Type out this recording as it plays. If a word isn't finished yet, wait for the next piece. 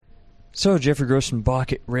So, Jeffrey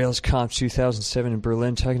Grossenbach at RailsConf 2007 in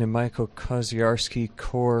Berlin, talking to Michael Koziarski,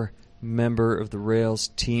 core member of the Rails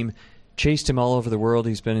team. Chased him all over the world.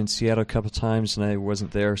 He's been in Seattle a couple times, and I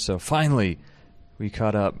wasn't there, so finally we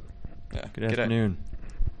caught up. Yeah, Good afternoon.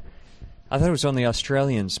 I thought it was only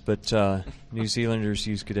Australians, but New Zealanders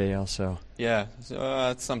use G'day also. Yeah,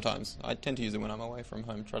 sometimes. I tend to use it when I'm away from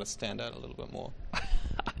home, try to stand out a little bit more.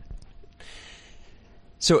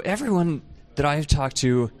 So everyone that I've talked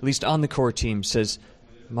to, at least on the core team, says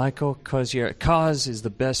Michael Koziarski, Koz is the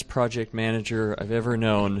best project manager I've ever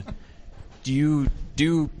known. Do you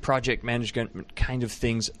do project management kind of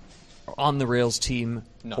things on the Rails team,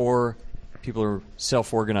 No. or people are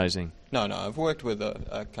self-organizing? No, I've worked with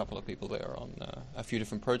a couple of people there on a few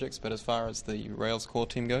different projects, but as far as the Rails core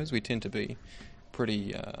team goes, we tend to be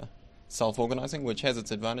pretty self-organizing, which has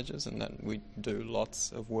its advantages in that we do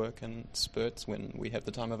lots of work in spurts when we have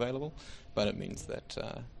the time available, but it means that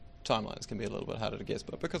timelines can be a little bit harder to guess.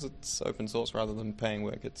 But because it's open source rather than paying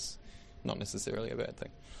work, it's not necessarily a bad thing.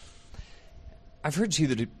 I've heard too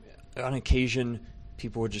that on occasion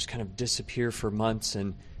people would just kind of disappear for months,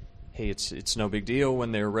 and hey, it's no big deal.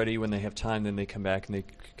 When they're ready, when they have time, then they come back and they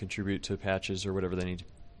contribute to patches or whatever they need.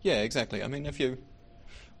 Yeah, exactly. I mean,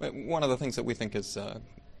 one of the things that we think is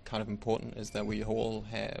kind of important is that we all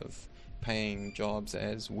have paying jobs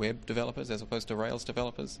as web developers as opposed to Rails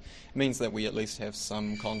developers. It means that we at least have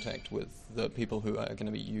some contact with the people who are going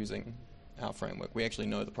to be using our framework. We actually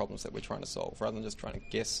know the problems that we're trying to solve, rather than just trying to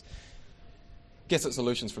guess at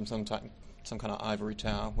solutions from some kind of ivory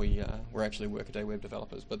tower. We're actually workaday web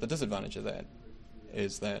developers. But the disadvantage of that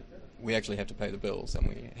is that we actually have to pay the bills and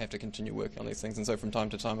we have to continue working on these things. And so from time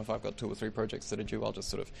to time, if I've got 2 or 3 projects that are due, I'll just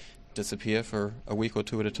sort of disappear for a week or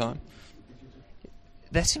 2 at a time.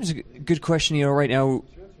 That seems a good question. You know, right now,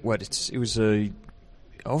 it was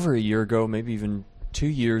over a year ago, maybe even 2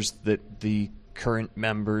 years, that the current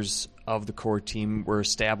members of the core team were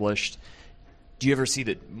established. Do you ever see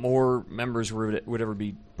that more members would ever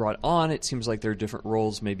be brought on? It seems like there are different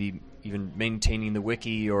roles, maybe even maintaining the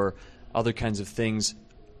wiki or other kinds of things.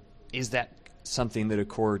 Is that something that a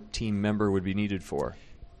core team member would be needed for?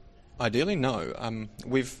 Ideally, no.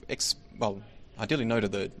 Ideally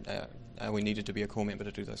noted that we needed to be a core member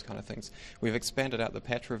to do those kind of things. We've expanded out the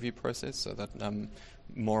patch review process so that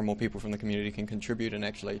more and more people from the community can contribute and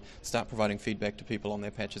actually start providing feedback to people on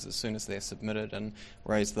their patches as soon as they're submitted, and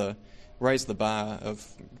raise the bar of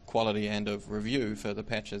quality and of review for the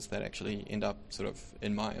patches that actually end up sort of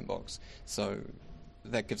in my inbox. So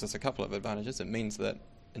that gives us a couple of advantages. It means that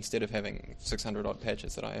instead of having 600 odd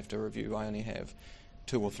patches that I have to review, I only have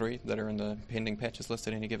 2 or 3 that are in the pending patches list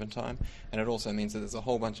at any given time. And it also means that there's a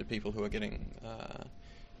whole bunch of people who are getting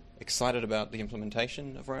excited about the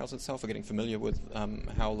implementation of Rails itself, are getting familiar with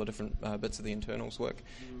how all the different bits of the internals work,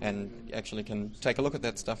 and actually can take a look at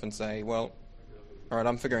that stuff and say, well, all right,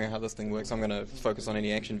 I'm figuring out how this thing works. I'm going to focus on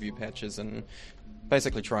any action view patches and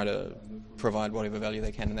basically try to provide whatever value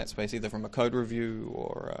they can in that space, either from a code review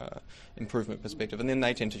or improvement perspective. And then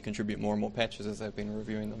they tend to contribute more and more patches as they've been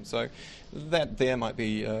reviewing them. So that there might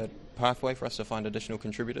be a pathway for us to find additional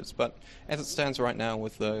contributors. But as it stands right now,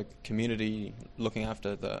 with the community looking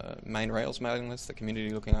after the main Rails mailing list, the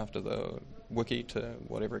community looking after the wiki to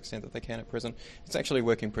whatever extent that they can at present, it's actually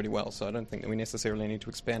working pretty well. So I don't think that we necessarily need to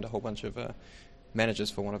expand a whole bunch of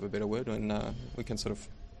managers, for want of a better word, and we can sort of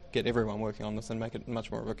get everyone working on this and make it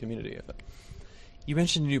much more of a community effort. You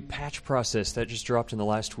mentioned a new patch process that just dropped in the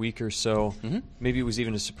last week or so. Mm-hmm. Maybe it was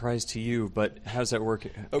even a surprise to you, but how's that work?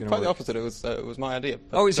 Quite the opposite. It was my idea.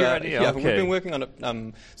 But, it was your idea? Yeah, okay. We've been working on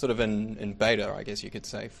it sort of in beta, I guess you could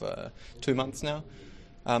say, for 2 months now.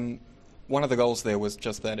 One of the goals there was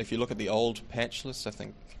just that if you look at the old patch list, I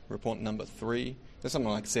think report number 3, there's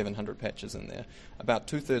something like 700 patches in there. About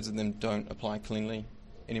 2/3 of them don't apply cleanly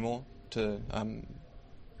anymore to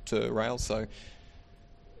Rails. So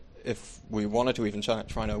if we wanted to even try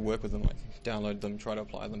to work with them, like download them, try to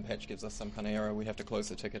apply them, patch gives us some kind of error, we have to close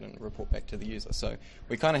the ticket and report back to the user. So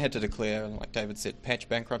we kind of had to declare, like David said, patch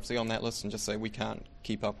bankruptcy on that list and just say we can't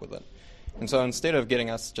keep up with it. And so instead of getting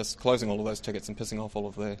us just closing all of those tickets and pissing off all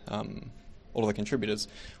of the contributors,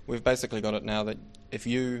 we've basically got it now that if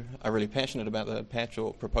you are really passionate about the patch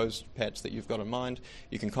or proposed patch that you've got in mind,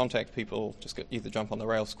 you can contact people, either jump on the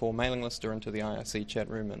Rails core mailing list or into the IRC chat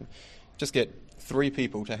room and just get 3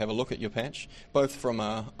 people to have a look at your patch, both from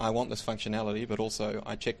I want this functionality, but also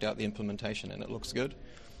I checked out the implementation and it looks good.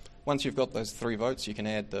 Once you've got those 3 votes, you can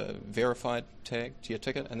add the verified tag to your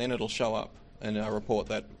ticket, and then it'll show up in a report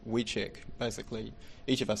that we check. Basically,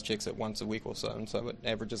 each of us checks it once a week or so, and so it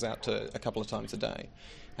averages out to a couple of times a day.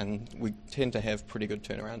 And we tend to have pretty good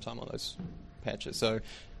turnaround time on those patches. So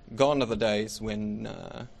gone are the days when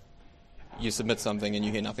you submit something and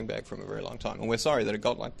you hear nothing back from a very long time. And we're sorry that it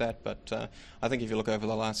got like that, but I think if you look over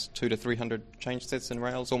the last 200 to 300 change sets in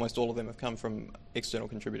Rails, almost all of them have come from external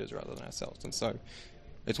contributors rather than ourselves. And so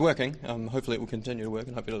it's working. Hopefully it will continue to work,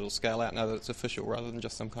 and hopefully it'll scale out now that it's official rather than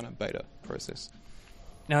just some kind of beta process.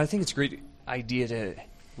 Now, I think it's a great idea to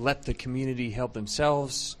let the community help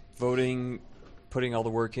themselves, voting, putting all the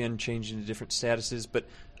work in, changing the different statuses. But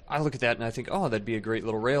I look at that and I think, oh, that'd be a great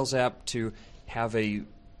little Rails app to have a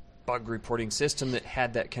bug reporting system that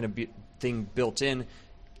had that kind of thing built in.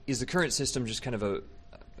 Is the current system just kind of a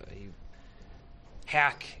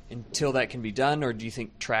hack until that can be done, or do you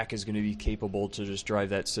think Track is going to be capable to just drive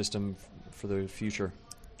that system for the future?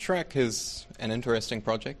 Track is an interesting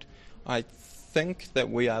project. I think that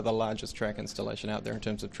we are the largest Track installation out there in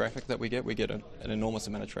terms of traffic that we get. We get an enormous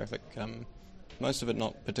amount of traffic, most of it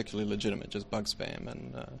not particularly legitimate, just bug spam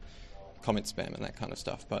and comment spam and that kind of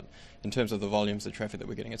stuff. But in terms of the volumes of traffic that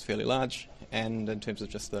we're getting, it's fairly large, and in terms of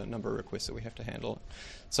just the number of requests that we have to handle.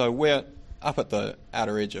 So we're up at the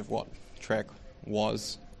outer edge of what Track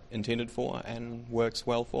was intended for and works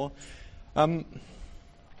well for. I've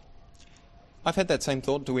had that same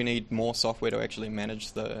thought, do we need more software to actually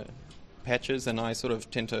manage the patches? And I sort of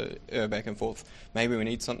tend to err back and forth. Maybe we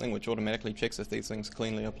need something which automatically checks if these things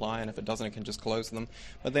cleanly apply, and if it doesn't, it can just close them.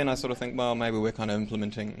 But then I sort of think, well, maybe we're kind of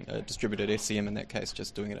implementing a distributed SCM in that case,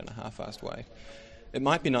 just doing it in a half-assed way. It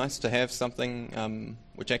might be nice to have something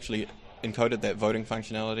which actually encoded that voting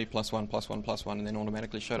functionality, +1, +1, +1, and then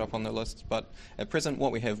automatically showed up on the list. But at present,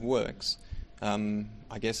 what we have works.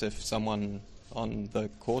 I guess if someone on the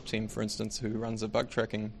core team, for instance, who runs a bug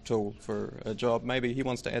tracking tool for a job, maybe he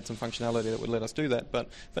wants to add some functionality that would let us do that. But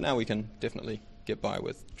for now, we can definitely get by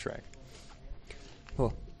with Track.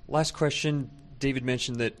 Well, last question. David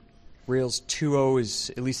mentioned that Rails 2.0 is,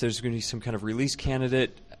 at least there's going to be some kind of release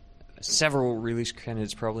candidate, several release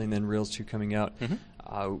candidates probably, and then Rails 2 coming out. Mm-hmm.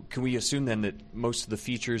 Can we assume then that most of the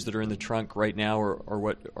features that are in the trunk right now are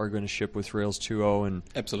what are going to ship with Rails 2.0? And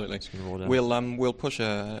absolutely, it's going to roll down? We'll push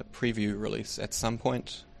a preview release at some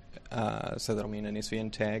point, so that'll mean an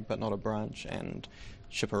SVN tag but not a branch, and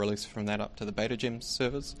ship a release from that up to the beta gems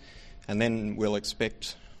servers, and then we'll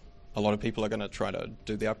expect a lot of people are going to try to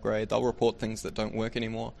do the upgrade. They'll report things that don't work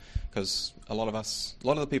anymore, because a lot of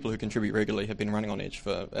the people who contribute regularly have been running on Edge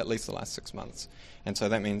for at least the last 6 months. And so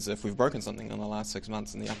that means if we've broken something in the last 6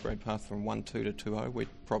 months in the upgrade path from 1.2 to 2.0, we're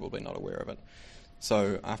probably not aware of it.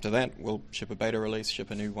 So after that, we'll ship a beta release, ship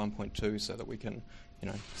a new 1.2 so that we can,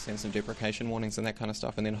 send some deprecation warnings and that kind of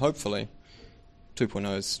stuff. And then hopefully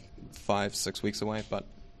 2.0 is 5-6 weeks away, but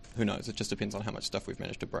who knows? It just depends on how much stuff we've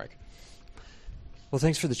managed to break. Well,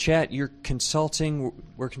 thanks for the chat. You're consulting.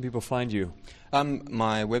 Where can people find you?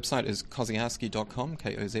 My website is koziarski.com,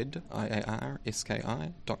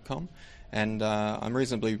 KOZIARSKI.com. And I'm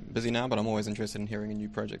reasonably busy now, but I'm always interested in hearing a new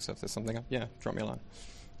project. So if there's something up, drop me a line.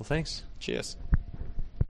 Well, thanks. Cheers.